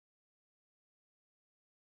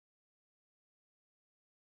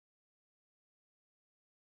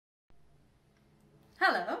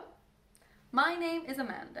Hello, my name is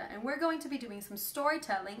Amanda and we're going to be doing some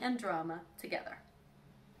storytelling and drama together.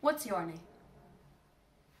 What's your name?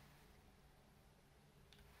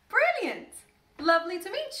 Brilliant! Lovely to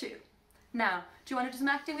meet you. Now, do you want to do some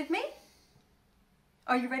acting with me?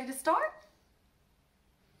 Are you ready to start?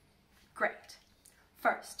 Great.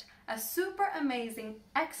 First, as super amazing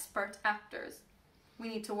expert actors, we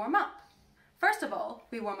need to warm up. First of all,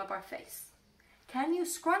 we warm up our face. Can you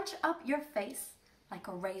scrunch up your face like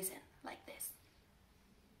a raisin, like this?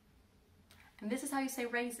 And this is how you say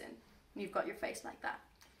raisin when you've got your face like that.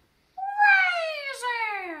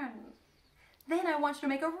 Raisin! Then I want you to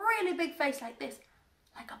make a really big face like this,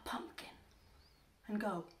 like a pumpkin. And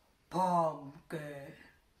go, pumpkin.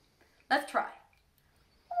 Let's try.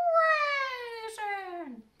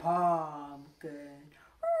 Raisin! Pumpkin.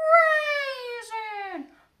 Raisin!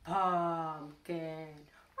 Pumpkin.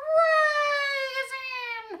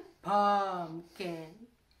 Raisin! Pumpkin.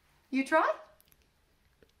 You try?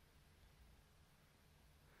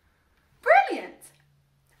 Brilliant!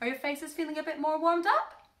 Are your faces feeling a bit more warmed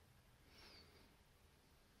up?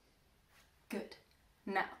 Good.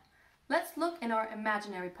 Now, let's look in our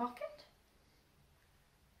imaginary pocket.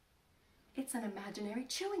 It's an imaginary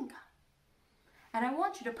chewing gum. And I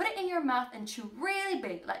want you to put it in your mouth and chew really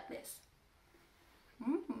big like this.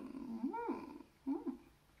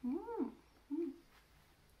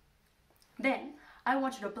 Then, I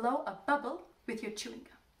want you to blow a bubble with your chewing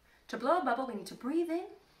gum. To blow a bubble, we need to breathe in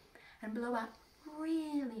and blow out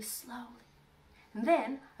really slowly. And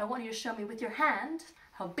then, I want you to show me with your hand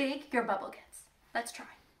how big your bubble gets. Let's try.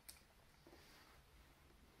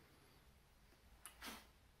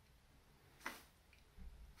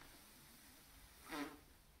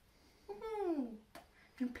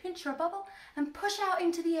 And pinch your bubble and push out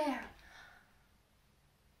into the air.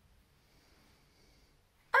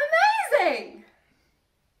 Amazing!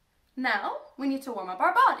 Now we need to warm up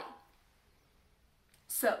our body.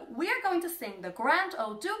 So we are going to sing the Grand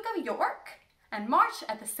Old Duke of York and march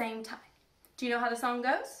at the same time. Do you know how the song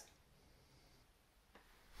goes?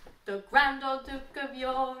 The Grand Old Duke of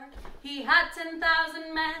York, he had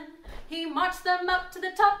 10,000 men. He marched them up to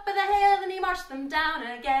the top of the hill and he marched them down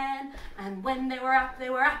again. And when they were up, they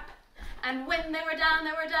were up. And when they were down,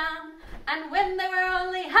 they were down. And when they were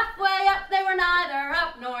only halfway up, they were neither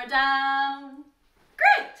up nor down.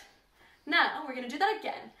 Great! Now we're going to do that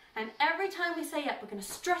again. And every time we say up, we're going to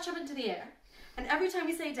stretch up into the air. And every time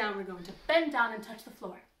we say down, we're going to bend down and touch the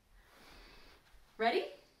floor. Ready?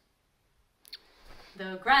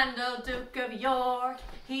 The Grand Old Duke of York,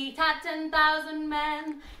 he had 10,000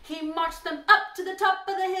 men. He marched them up to the top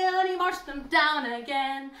of the hill and he marched them down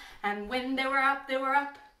again. And when they were up, they were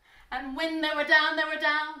up. And when they were down, they were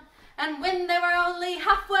down. And when they were only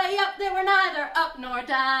halfway up, they were neither up nor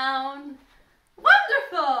down.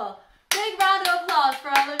 Wonderful! Big round of applause for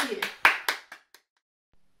all of you.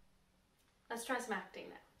 Let's try some acting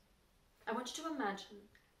now. I want you to imagine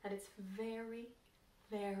that it's very,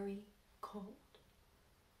 very cold.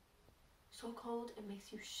 So cold it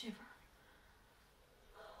makes you shiver.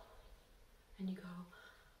 And you go.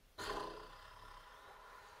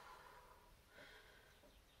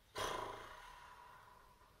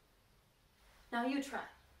 Now you try.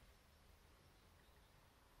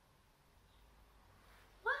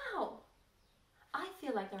 Wow! I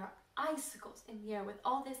feel like there are icicles in the air with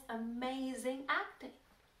all this amazing acting.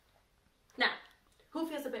 Now, who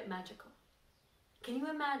feels a bit magical? Can you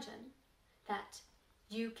imagine that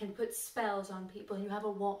you can put spells on people and you have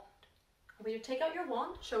a wand? I want you to take out your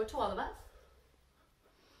wand, show it to all of us.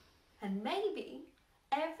 And maybe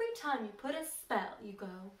every time you put a spell, you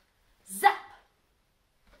go zap,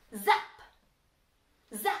 zap,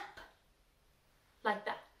 zap, like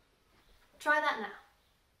that. Try that now.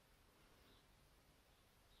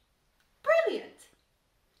 Brilliant!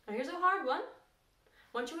 Now here's a hard one.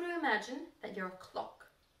 I want you to imagine that you're a clock.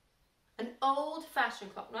 An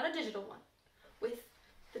old-fashioned clock, not a digital one, with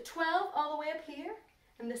the 12 all the way up here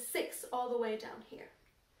and the 6 all the way down here.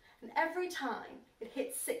 And every time it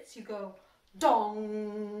hits 6, you go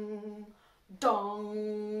dong,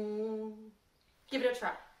 dong. Give it a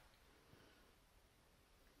try.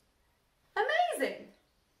 Amazing!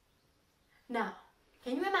 Now,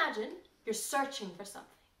 can you imagine you're searching for something?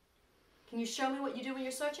 Can you show me what you do when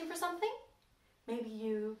you're searching for something? Maybe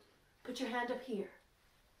you put your hand up here.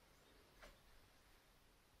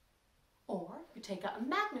 Or you take out a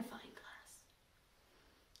magnifying glass.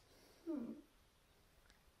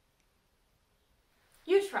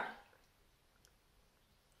 You try.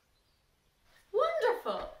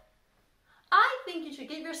 Wonderful! I think you should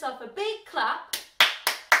give yourself a big clap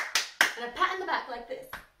and a pat in the back like this.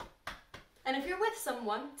 And if you're with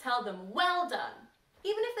someone, tell them, well done.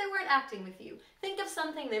 Even if they weren't acting with you, think of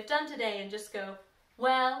something they've done today and just go,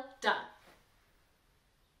 well done.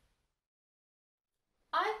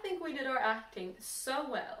 I think we did our acting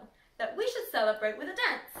so well that we should celebrate with a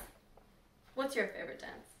dance. What's your favorite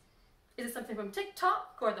dance? Is it something from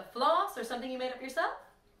TikTok or the floss or something you made up yourself?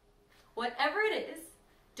 Whatever it is,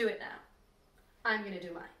 do it now. I'm gonna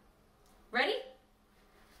do mine. Ready?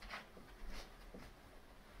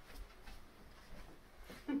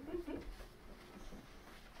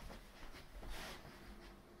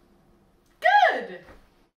 Good!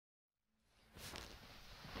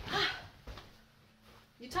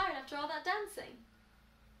 You tired after all that dancing?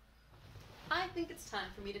 I think it's time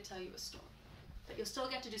for me to tell you a story, but you'll still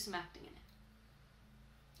get to do some acting in it.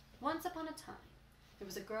 Once upon a time, there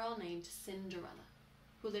was a girl named Cinderella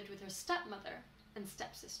who lived with her stepmother and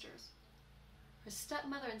stepsisters. Her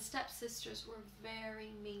stepmother and stepsisters were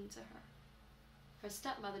very mean to her. Her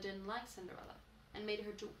stepmother didn't like Cinderella and made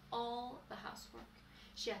her do all the housework.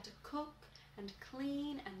 She had to cook and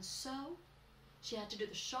clean and sew. She had to do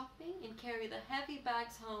the shopping and carry the heavy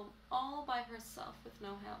bags home all by herself with no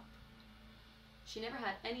help. She never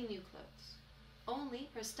had any new clothes, only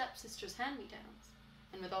her stepsister's hand-me-downs,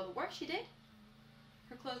 and with all the work she did,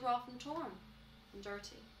 her clothes were often torn and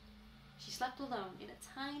dirty. She slept alone in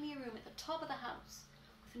a tiny room at the top of the house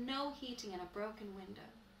with no heating and a broken window,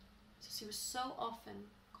 so she was so often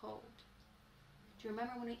cold. Do you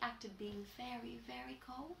remember when we acted being very, very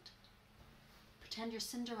cold? Pretend you're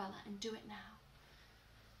Cinderella and do it now.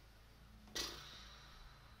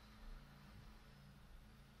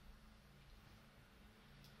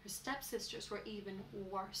 Her stepsisters were even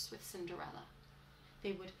worse with Cinderella.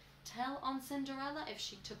 They would tell on Cinderella if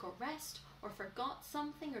she took a rest or forgot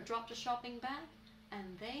something or dropped a shopping bag,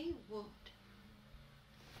 and they would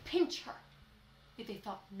pinch her if they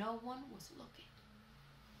thought no one was looking.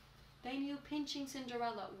 They knew pinching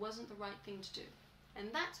Cinderella wasn't the right thing to do,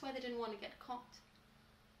 and that's why they didn't want to get caught.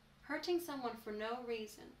 Hurting someone for no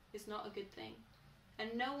reason is not a good thing,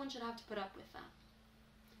 and no one should have to put up with that.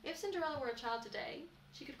 If Cinderella were a child today,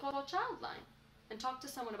 she could call a Childline and talk to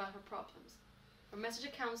someone about her problems, or message a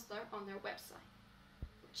counselor on their website.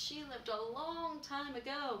 But she lived a long time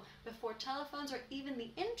ago, before telephones or even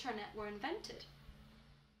the internet were invented.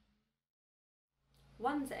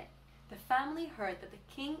 One day, the family heard that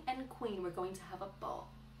the king and queen were going to have a ball,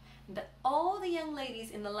 and that all the young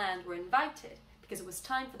ladies in the land were invited because it was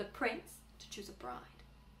time for the prince to choose a bride.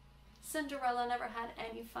 Cinderella never had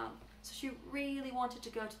any fun, so she really wanted to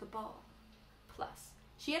go to the ball. Plus,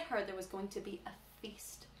 she had heard there was going to be a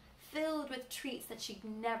feast filled with treats that she'd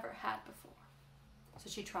never had before. So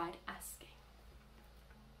she tried asking.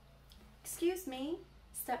 "Excuse me,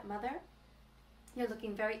 stepmother, you're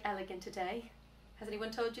looking very elegant today. Has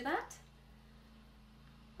anyone told you that?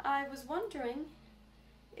 I was wondering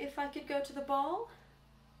if I could go to the ball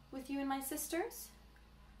with you and my sisters.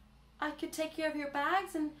 I could take care of your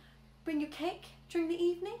bags and bring you cake during the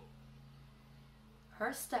evening."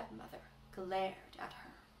 Her stepmother glared at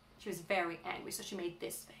her. She was very angry, so she made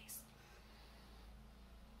this face.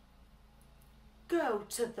 "Go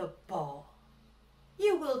to the ball.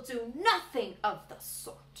 You will do nothing of the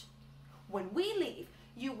sort. When we leave,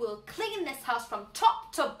 you will clean this house from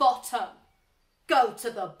top to bottom. Go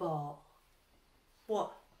to the ball."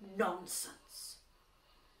 What nonsense.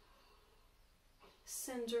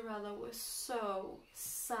 Cinderella was so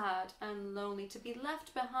sad and lonely to be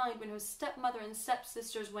left behind when her stepmother and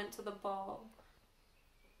stepsisters went to the ball.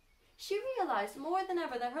 She realized more than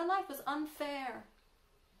ever that her life was unfair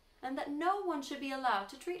and that no one should be allowed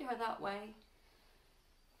to treat her that way.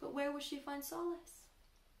 But where would she find solace?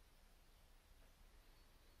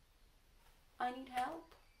 I need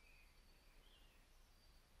help.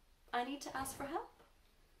 I need to ask for help.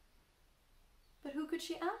 But who could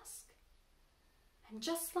she ask? And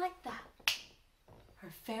just like that, her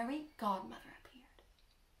fairy godmother appeared.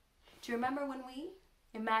 Do you remember when we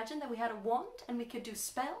imagined that we had a wand and we could do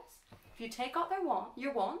spells? If you take out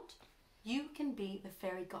your wand, you can be the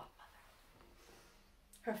fairy godmother.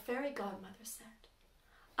 Her fairy godmother said,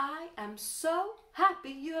 "I am so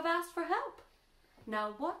happy you have asked for help.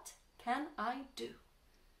 Now what can I do?"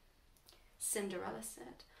 Cinderella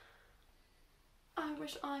said, "I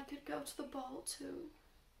wish I could go to the ball too."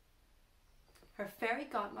 Her fairy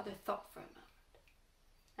godmother thought for a moment,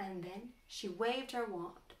 and then she waved her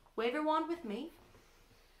wand. Wave your wand with me.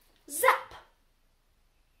 Zap!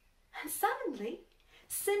 And suddenly,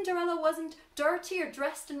 Cinderella wasn't dirty or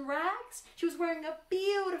dressed in rags. She was wearing a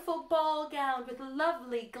beautiful ball gown with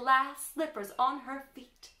lovely glass slippers on her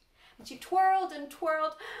feet. And she twirled and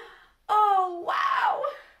twirled. Oh, wow!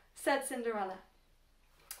 said Cinderella.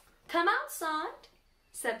 "Come outside,"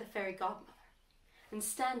 said the fairy godmother. And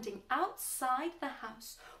standing outside the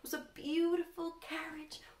house was a beautiful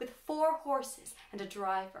carriage with 4 horses and a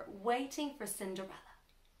driver waiting for Cinderella.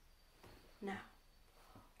 Now,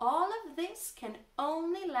 all of this can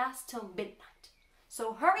only last till midnight,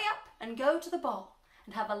 so hurry up and go to the ball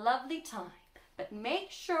and have a lovely time, but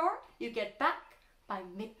make sure you get back by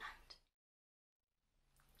midnight.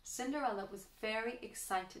 Cinderella was very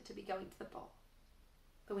excited to be going to the ball,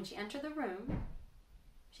 but when she entered the room,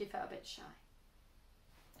 she felt a bit shy.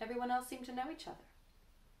 Everyone else seemed to know each other.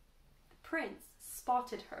 The prince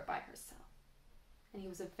spotted her by herself, and he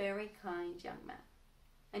was a very kind young man,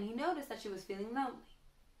 and he noticed that she was feeling lonely.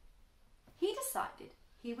 He decided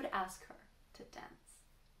he would ask her to dance.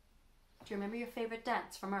 Do you remember your favorite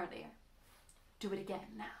dance from earlier? Do it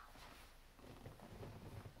again now.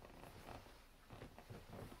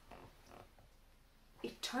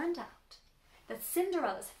 It turned out that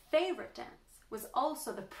Cinderella's favorite dance was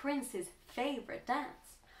also the prince's favorite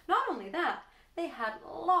dance. Not only that, they had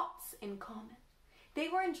lots in common. They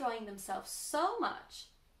were enjoying themselves so much,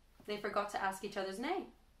 they forgot to ask each other's name.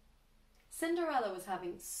 Cinderella was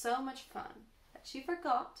having so much fun that she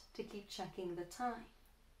forgot to keep checking the time.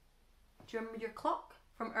 Do you remember your clock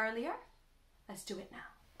from earlier? Let's do it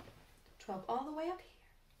now. 12 all the way up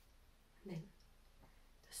here. And then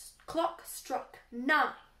the clock struck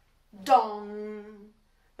 9. Dong!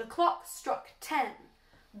 The clock struck 10.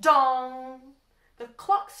 Dong! The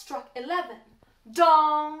clock struck 11.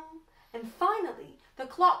 Dong! And finally, the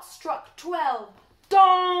clock struck 12.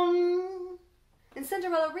 Dong! And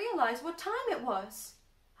Cinderella realized what time it was.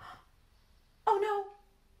 Oh no!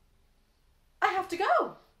 I have to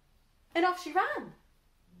go! And off she ran.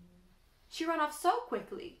 She ran off so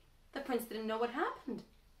quickly, the prince didn't know what happened.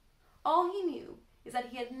 All he knew is that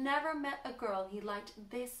he had never met a girl he liked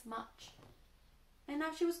this much. And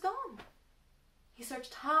now she was gone. He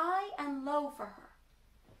searched high and low for her.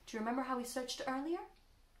 Do you remember how he searched earlier?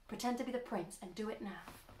 Pretend to be the prince and do it now.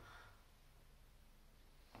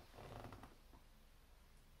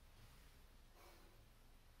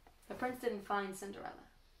 The prince didn't find Cinderella,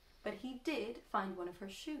 but he did find one of her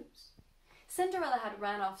shoes. Cinderella had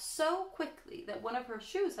ran off so quickly that one of her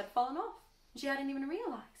shoes had fallen off. She hadn't even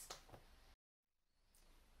realized.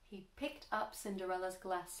 He picked up Cinderella's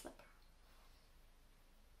glass slipper.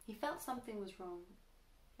 He felt something was wrong,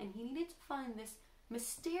 and he needed to find this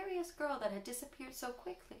mysterious girl that had disappeared so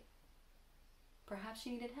quickly. Perhaps she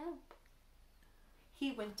needed help.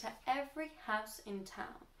 He went to every house in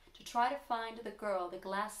town to try to find the girl the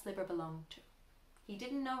glass slipper belonged to. He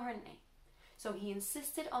didn't know her name, so he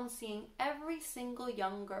insisted on seeing every single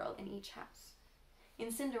young girl in each house.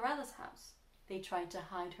 In Cinderella's house, they tried to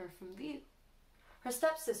hide her from view. Her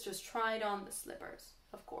stepsisters tried on the slippers.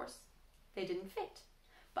 Of course, they didn't fit,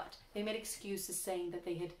 but they made excuses saying that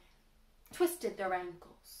they had twisted their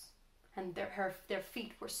ankles and their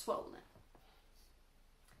feet were swollen.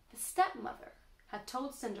 The stepmother had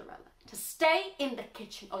told Cinderella to stay in the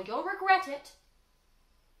kitchen or you'll regret it.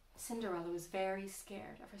 Cinderella was very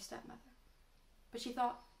scared of her stepmother, but she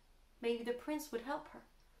thought maybe the prince would help her,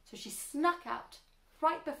 so she snuck out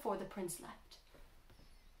right before the prince left.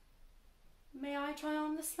 May I try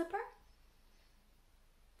on the slipper?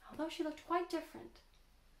 Although she looked quite different,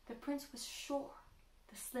 the prince was sure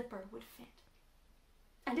the slipper would fit.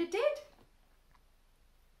 And it did.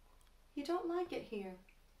 You don't like it here,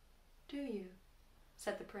 do you?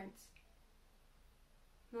 Said the prince.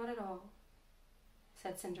 Not at all,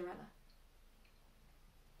 said Cinderella.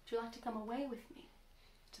 Would you like to come away with me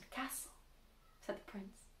to the castle? Said the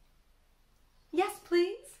prince. Yes,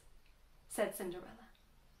 please, said Cinderella.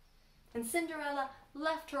 And Cinderella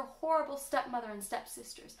left her horrible stepmother and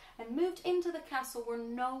stepsisters and moved into the castle where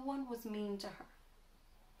no one was mean to her.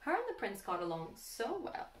 Her and the prince got along so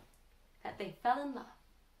well that they fell in love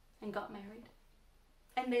and got married.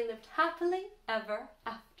 And they lived happily ever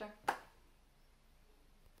after.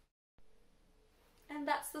 And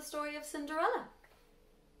that's the story of Cinderella.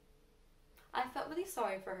 I felt really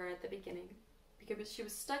sorry for her at the beginning because she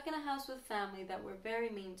was stuck in a house with family that were very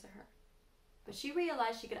mean to her. But she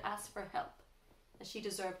realized she could ask for help, that she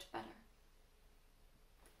deserved better.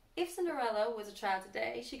 If Cinderella was a child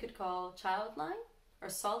today, she could call Childline or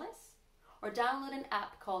Solace or download an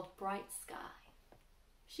app called Bright Sky.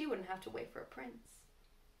 She wouldn't have to wait for a prince.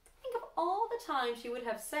 Think of all the time she would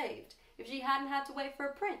have saved if she hadn't had to wait for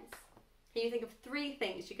a prince. Can you think of 3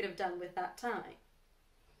 things she could have done with that time?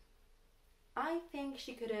 I think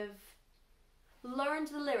she could have learned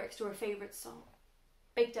the lyrics to her favorite song,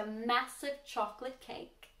 baked a massive chocolate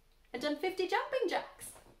cake, and done 50 jumping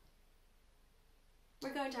jacks.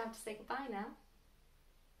 we're going to have to say goodbye now.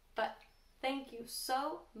 But thank you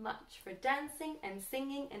so much for dancing and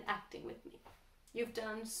singing and acting with me. You've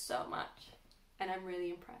done so much, and I'm really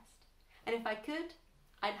impressed. And if I could,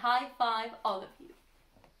 I'd high five all of you.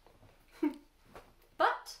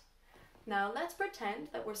 But now let's pretend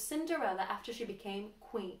that we're Cinderella after she became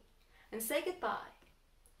queen, and say goodbye,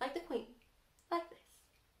 like the queen, like this.